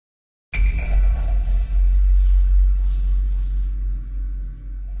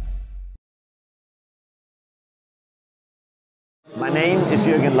My name is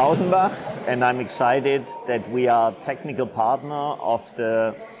Jürgen Lautenbach, and I'm excited that we are technical partner of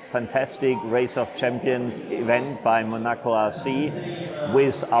the fantastic Race of Champions event by Monaco RC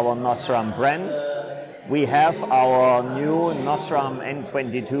with our Nosram brand. We have our new Nosram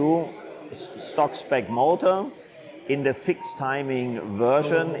N22 stock spec motor. In the fixed timing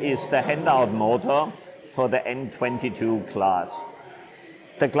version is the handout motor for the N22 class.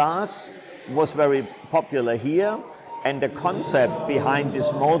 The class was very popular here, and the concept behind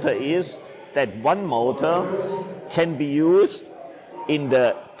this motor is that one motor can be used in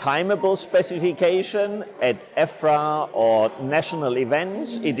the timeable specification at EFRA or national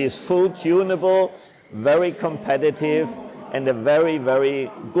events. It is full tunable, very competitive, and a very,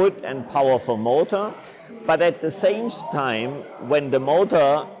 very good and powerful motor. But at the same time, when the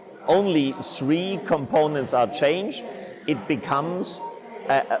motor only 3 components are changed, it becomes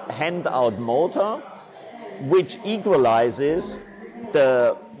a handout motor, which equalizes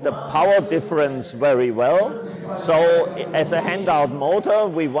the power difference very well. So as a handout motor,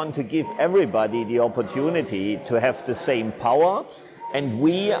 we want to give everybody the opportunity to have the same power, and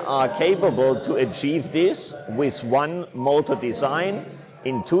we are capable to achieve this with one motor design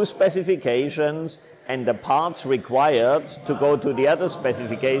in 2 specifications, and the parts required to go to the other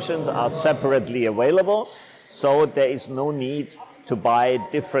specifications are separately available. So there is no need to buy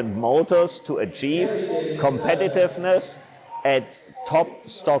different motors to achieve competitiveness at top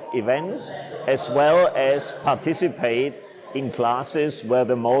stock events, as well as participate in classes where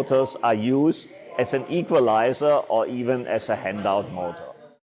the motors are used as an equalizer or even as a handout motor.